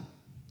done.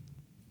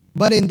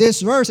 But in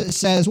this verse it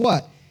says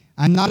what?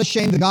 I'm not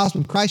ashamed of the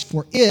gospel of Christ,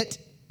 for it,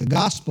 the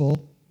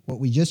gospel, what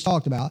we just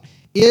talked about,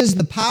 is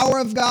the power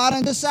of God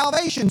unto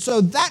salvation.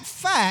 So that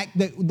fact,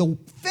 that the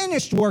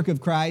finished work of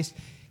Christ,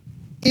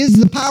 is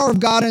the power of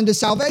God unto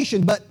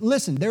salvation. But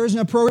listen, there is an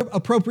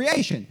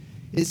appropriation.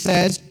 It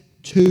says,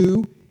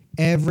 to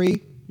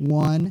every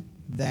one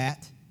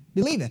that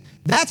believeth.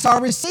 That's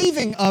our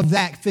receiving of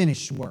that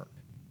finished work.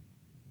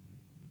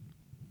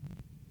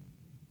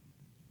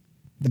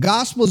 The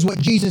gospel is what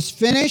Jesus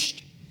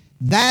finished.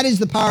 That is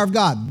the power of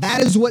God.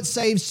 That is what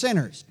saves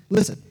sinners.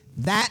 Listen,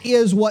 that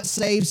is what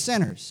saves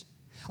sinners.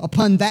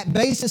 Upon that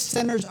basis,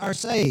 sinners are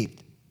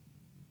saved.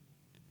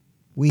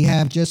 We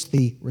have just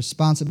the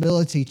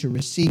responsibility to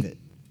receive it.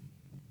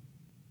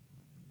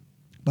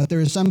 But there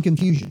is some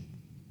confusion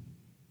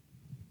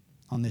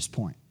on this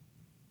point.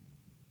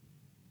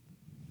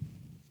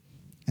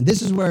 And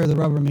this is where the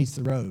rubber meets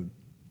the road.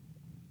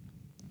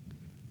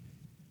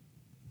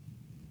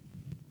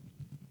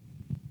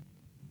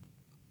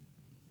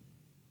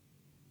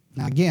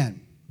 Now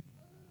again,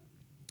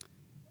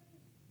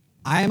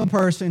 I am a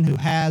person who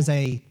has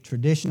a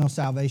traditional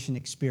salvation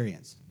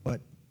experience.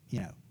 But,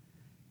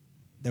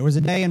 there was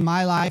a day in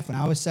my life when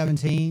I was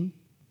 17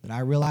 that I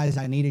realized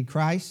I needed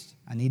Christ.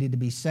 I needed to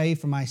be saved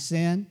from my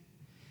sin.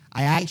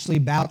 I actually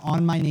bowed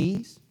on my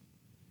knees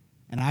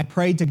and I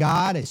prayed to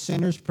God a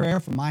sinner's prayer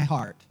from my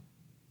heart.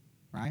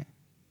 Right?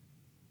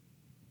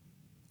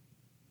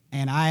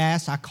 And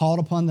I called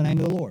upon the name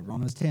of the Lord,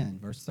 Romans 10,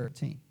 verse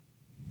 13.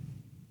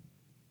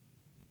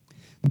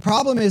 The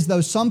problem is,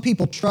 though, some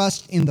people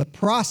trust in the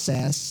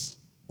process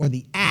or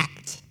the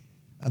act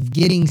of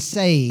getting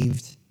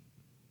saved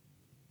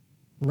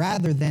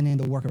rather than in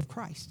the work of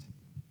Christ.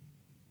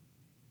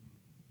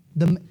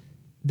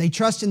 They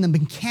trust in the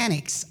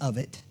mechanics of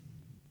it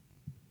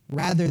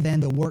rather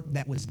than the work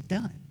that was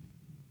done.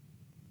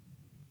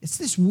 It's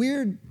this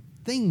weird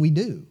thing we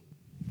do.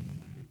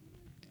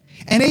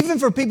 And even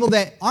for people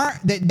that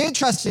did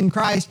trust in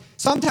Christ,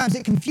 sometimes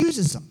it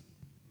confuses them.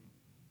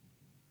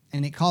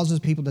 And it causes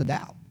people to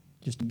doubt,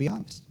 just to be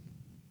honest.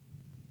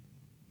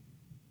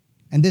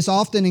 And this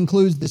often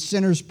includes the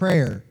sinner's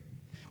prayer.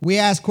 We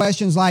ask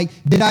questions like,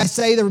 did I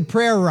say the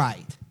prayer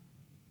right?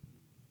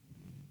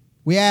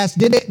 We ask,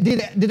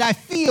 did I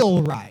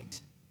feel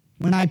right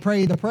when I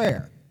prayed the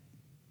prayer?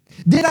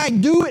 Did I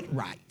do it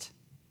right?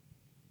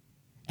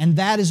 And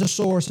that is a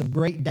source of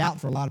great doubt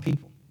for a lot of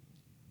people.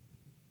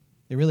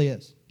 It really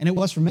is. And it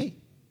was for me.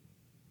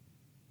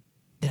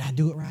 Did I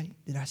do it right?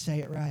 Did I say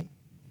it right?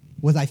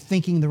 Was I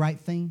thinking the right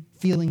thing?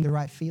 Feeling the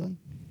right feeling?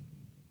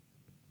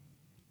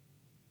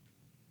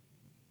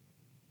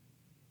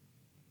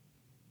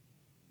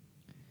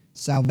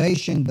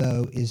 Salvation,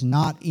 though, is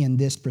not in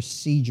this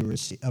procedure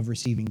of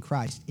receiving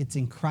Christ. It's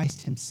in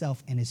Christ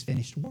Himself and His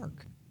finished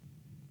work.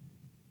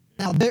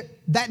 Now,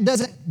 that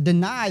doesn't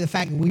deny the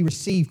fact that we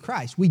receive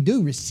Christ. We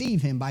do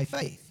receive Him by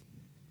faith,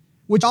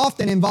 which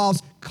often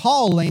involves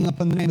calling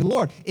upon the name of the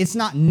Lord. It's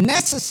not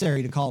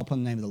necessary to call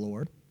upon the name of the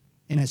Lord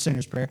in a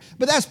sinner's prayer,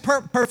 but that's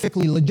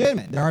perfectly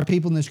legitimate. There are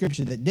people in the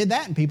Scripture that did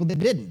that and people that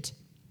didn't.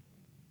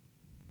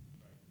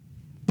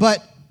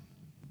 But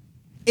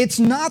it's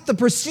not the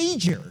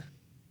procedure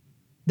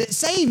that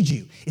saved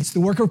you. It's the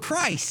work of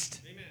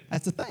Christ. Amen.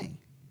 That's the thing.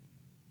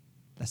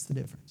 That's the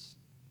difference.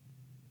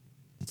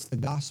 It's the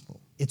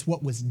gospel. It's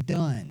what was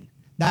done.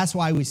 That's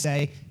why we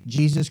say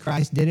Jesus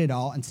Christ did it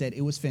all and said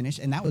it was finished,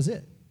 and that was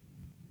it.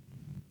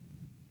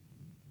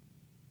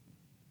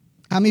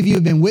 How many of you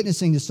have been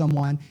witnessing to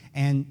someone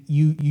and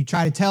you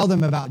try to tell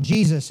them about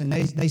Jesus and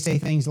they say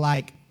things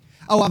like,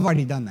 oh, I've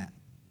already done that.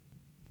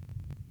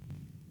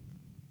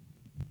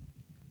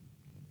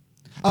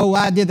 Oh,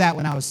 I did that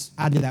when I was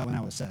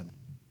 7.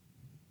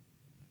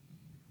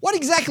 what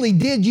exactly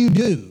did you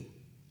do?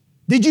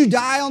 Did you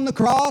die on the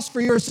cross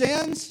for your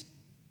sins?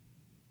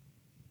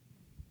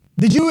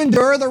 Did you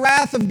endure the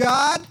wrath of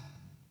God?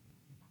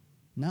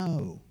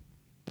 No.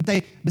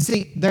 But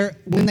see,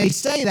 when they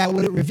say that,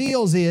 what it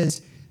reveals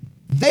is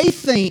they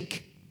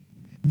think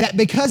that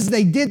because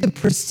they did the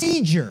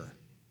procedure,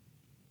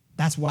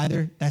 that's why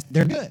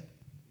they're good.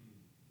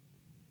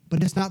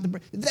 But it's not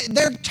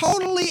they're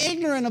totally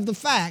ignorant of the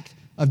fact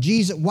of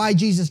Jesus, why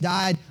Jesus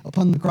died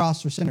upon the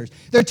cross for sinners.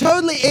 They're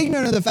totally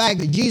ignorant of the fact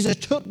that Jesus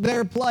took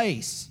their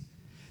place.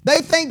 They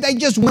think they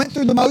just went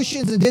through the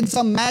motions and did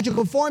some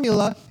magical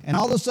formula, and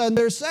all of a sudden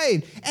they're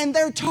saved. And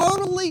they're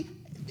totally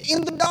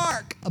in the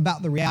dark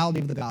about the reality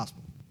of the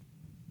gospel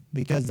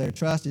because their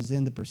trust is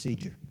in the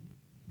procedure.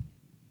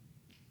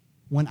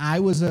 When I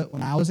was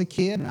a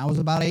kid, and I was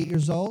about 8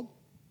 years old,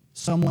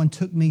 someone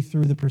took me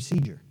through the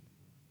procedure.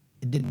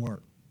 It didn't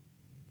work.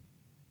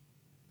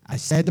 I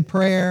said the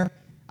prayer,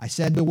 I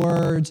said the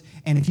words,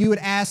 and if you had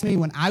asked me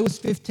when I was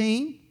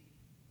 15,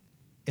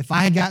 if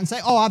I had gotten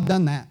saved, oh, I've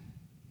done that.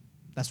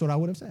 That's what I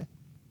would have said.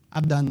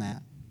 I've done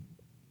that.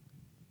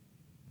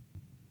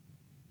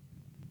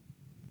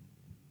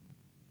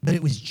 But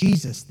it was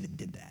Jesus that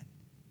did that.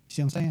 You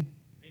see what I'm saying?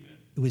 Amen.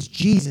 It was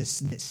Jesus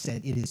that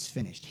said it is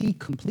finished. He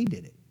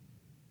completed it.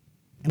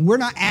 And we're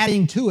not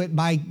adding to it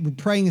by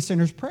praying the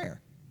sinner's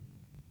prayer.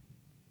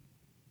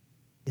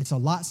 It's a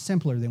lot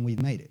simpler than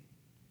we've made it.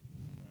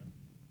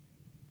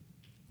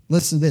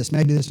 Listen to this.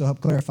 Maybe this will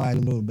help clarify it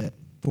a little bit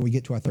before we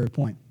get to our third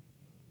point.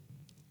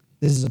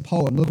 This is a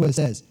poem. Look what it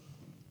says.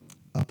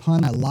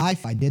 Upon a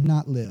life I did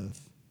not live.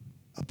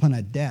 Upon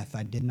a death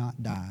I did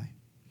not die.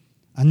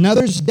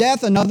 Another's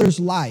death,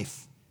 another's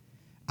life.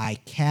 I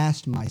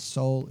cast my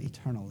soul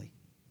eternally.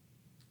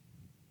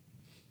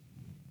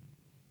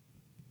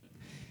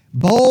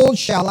 Bold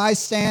shall I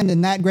stand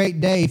in that great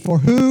day, for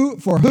who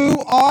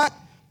aught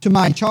to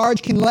my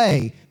charge can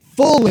lay,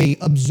 fully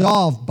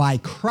absolved by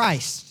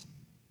Christ.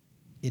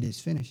 It is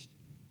finished.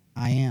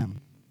 I am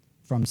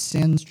from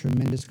sin's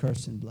tremendous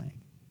curse and blame.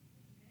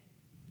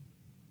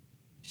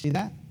 See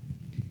that?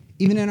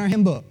 Even in our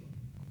hymn book,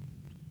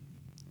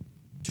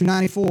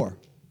 294.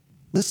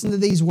 Listen to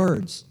these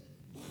words.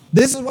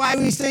 This is why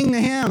we sing the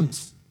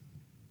hymns.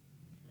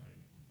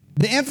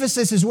 The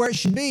emphasis is where it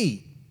should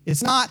be.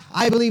 It's not,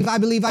 I believe, I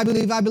believe, I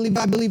believe, I believe,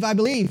 I believe, I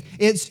believe.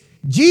 It's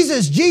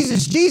Jesus,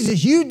 Jesus,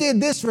 Jesus, you did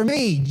this for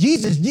me.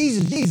 Jesus,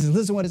 Jesus, Jesus.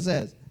 Listen to what it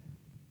says.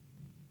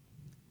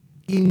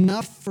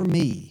 Enough for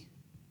me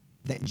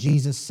that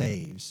Jesus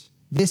saves.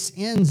 This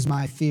ends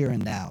my fear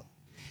and doubt.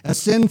 A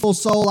sinful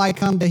soul, I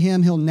come to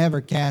him, he'll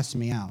never cast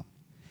me out.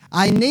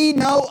 I need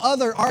no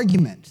other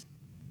argument.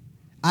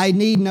 I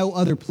need no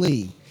other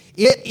plea.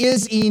 It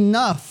is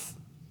enough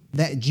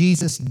that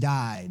Jesus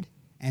died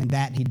and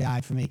that he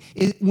died for me.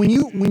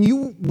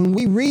 When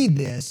we read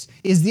this,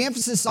 is the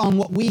emphasis on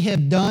what we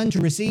have done to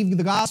receive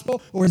the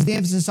gospel, or is the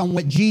emphasis on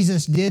what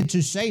Jesus did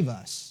to save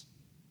us?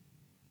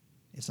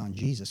 It's on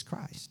Jesus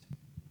Christ.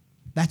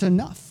 That's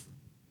enough.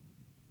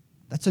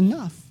 That's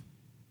enough.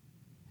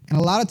 And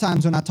a lot of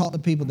times when I talk to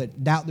people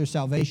that doubt their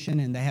salvation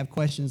and they have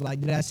questions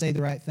like, did I say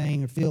the right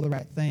thing or feel the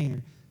right thing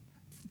or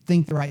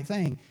think the right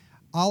thing,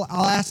 I'll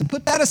ask them,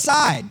 put that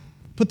aside.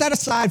 Put that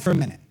aside for a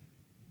minute.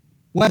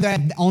 Whether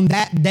on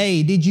that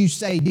day, did you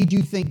say, did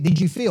you think, did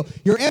you feel?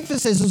 Your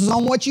emphasis is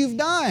on what you've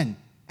done,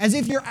 as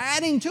if you're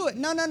adding to it.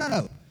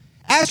 No.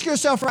 Ask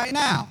yourself right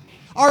now,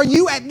 are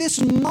you at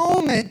this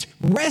moment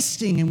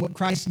resting in what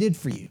Christ did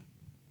for you?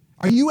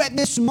 Are you at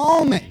this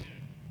moment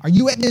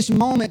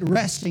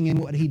resting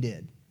in what he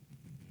did?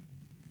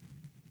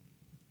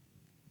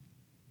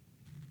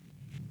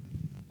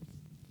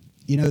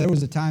 You know, there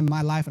was a time in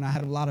my life when I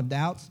had a lot of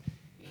doubts,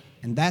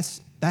 and that's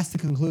the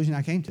conclusion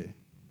I came to.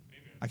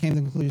 I came to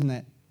the conclusion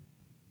that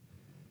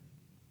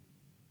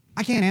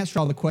I can't answer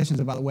all the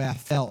questions about the way I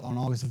felt on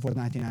August 4th,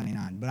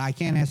 1999, but I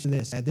can answer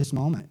this. At this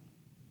moment,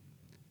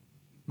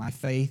 my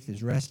faith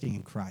is resting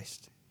in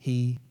Christ.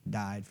 He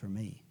died for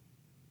me.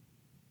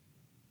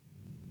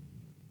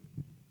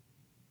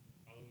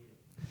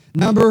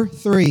 Number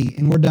 3,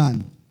 and we're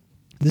done.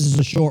 This is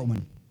a short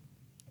one.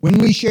 When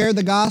we share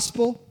the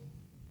gospel,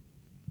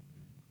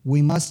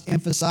 we must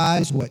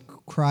emphasize what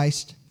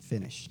Christ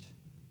finished.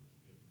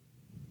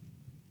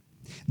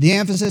 The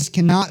emphasis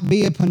cannot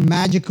be upon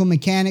magical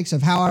mechanics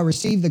of how I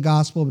receive the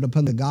gospel, but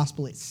upon the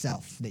gospel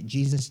itself, that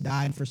Jesus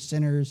died for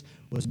sinners,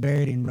 was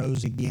buried, and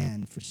rose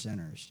again for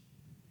sinners.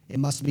 It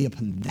must be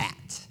upon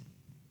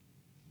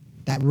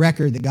that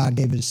record that God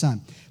gave his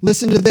Son.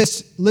 Listen to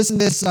this. Listen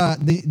to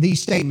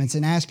these statements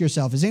and ask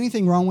yourself, is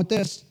anything wrong with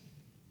this?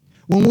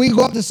 When we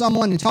go up to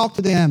someone and talk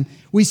to them,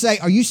 we say,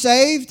 are you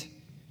saved?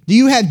 Do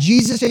you have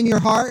Jesus in your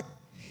heart?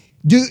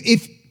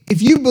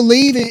 If you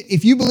believe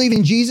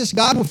in Jesus,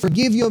 God will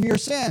forgive you of your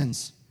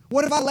sins.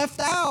 What have I left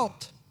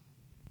out?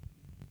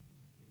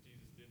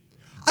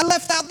 I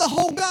left out the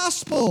whole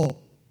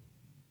gospel.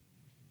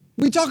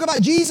 We talk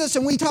about Jesus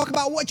and we talk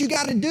about what you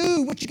got to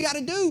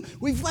do.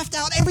 We've left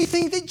out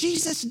everything that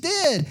Jesus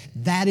did.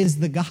 That is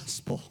the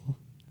gospel.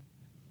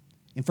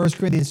 In 1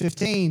 Corinthians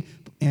 15,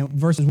 in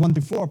verses 1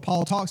 through 4,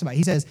 Paul talks about it.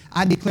 He says,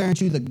 I declare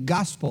unto you the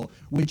gospel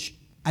which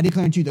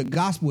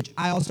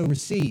I also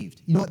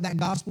received. You know what that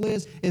gospel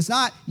is? It's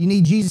not you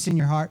need Jesus in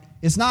your heart.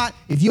 It's not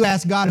if you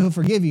ask God, he'll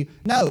forgive you.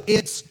 No,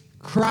 it's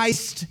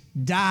Christ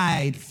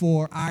died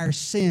for our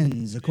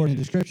sins, according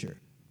to Scripture.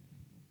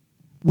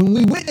 When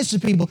we witness to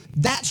people,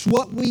 that's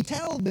what we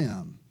tell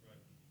them.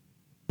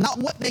 Not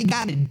what they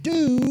got to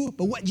do,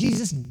 but what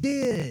Jesus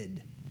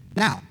did.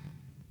 Now,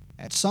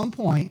 at some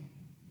point,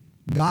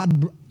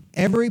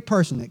 every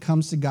person that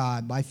comes to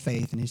God by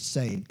faith and is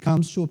saved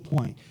comes to a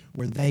point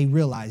where they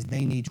realize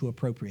they need to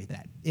appropriate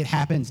that. It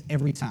happens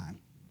every time.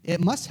 It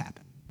must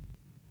happen.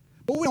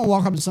 But we don't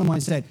walk up to someone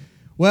and say,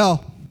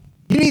 well,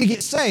 you need to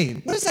get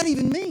saved. What does that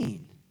even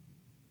mean?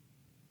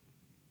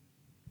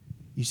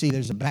 You see,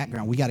 there's a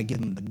background. We got to give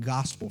them the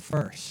gospel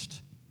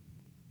first,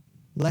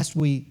 lest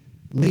we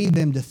lead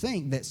them to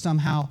think that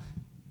somehow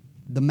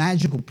the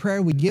magical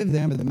prayer we give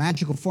them or the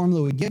magical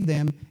formula we give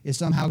them is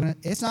somehow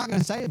it's not going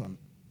to save them.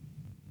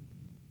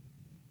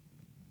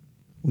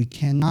 We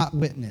cannot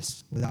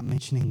witness without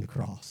mentioning the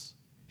cross.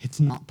 It's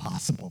not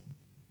possible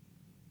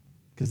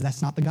because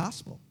that's not the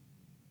gospel.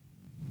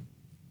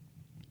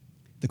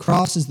 The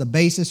cross is the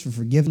basis for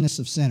forgiveness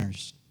of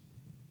sinners.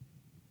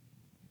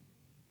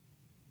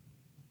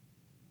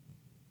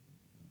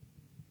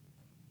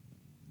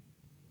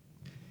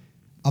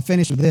 I'll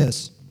finish with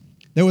this.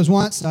 There was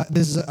once,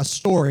 this is a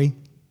story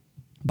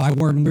by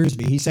Warren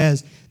Wiersbe. He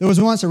says, there was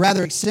once a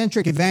rather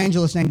eccentric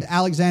evangelist named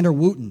Alexander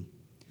Wooten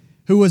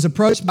who was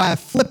approached by a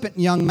flippant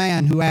young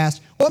man who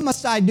asked, what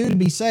must I do to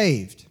be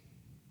saved?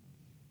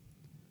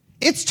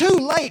 It's too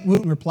late,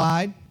 Wooten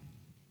replied,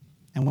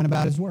 and went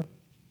about his work.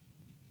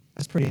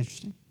 That's pretty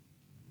interesting.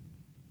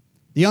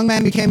 The young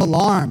man became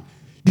alarmed.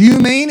 Do you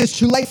mean it's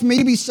too late for me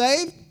to be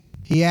saved?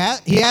 He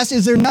asked,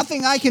 is there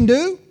nothing I can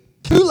do?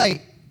 Too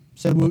late,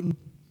 said Wooten.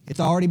 It's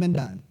already been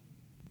done.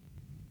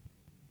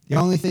 The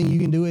only thing you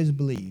can do is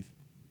believe.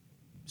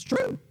 It's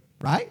true,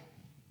 right?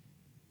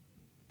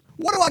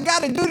 What do I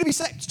got to do to be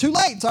saved? It's too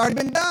late. It's already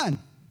been done.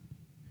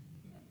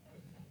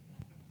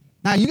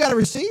 Now, you got to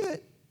receive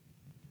it.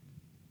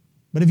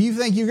 But if you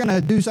think you're going to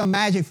do some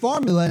magic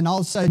formula and all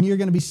of a sudden you're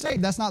going to be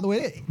saved, that's not the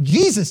way it is.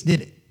 Jesus did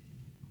it.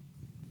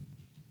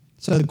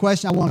 So the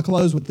question I want to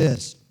close with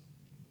this.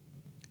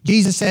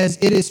 Jesus says,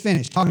 it is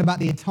finished, talking about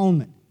the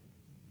atonement,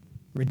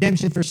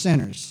 redemption for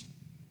sinners.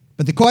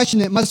 But the question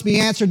that must be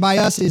answered by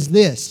us is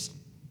this.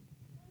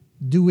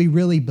 Do we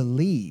really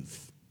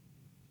believe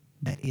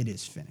that it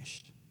is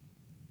finished?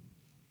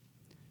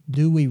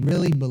 Do we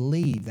really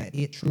believe that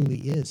it truly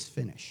is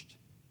finished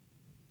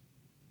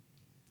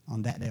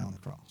on that day on the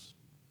cross?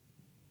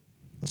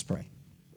 Let's pray.